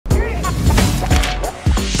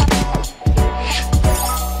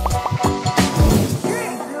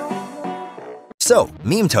So,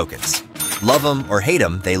 meme tokens. Love them or hate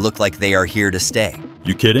them, they look like they are here to stay.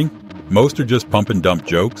 You kidding? Most are just pump and dump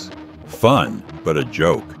jokes. Fun, but a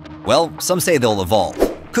joke. Well, some say they'll evolve.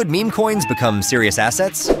 Could meme coins become serious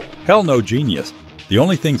assets? Hell no, genius. The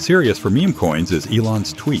only thing serious for meme coins is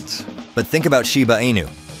Elon's tweets. But think about Shiba Inu.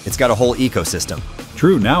 It's got a whole ecosystem.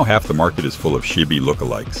 True, now half the market is full of Shiba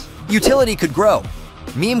lookalikes. Utility could grow.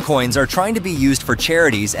 Meme coins are trying to be used for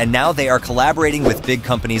charities, and now they are collaborating with big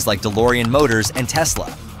companies like DeLorean Motors and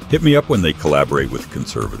Tesla. Hit me up when they collaborate with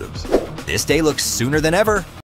conservatives. This day looks sooner than ever.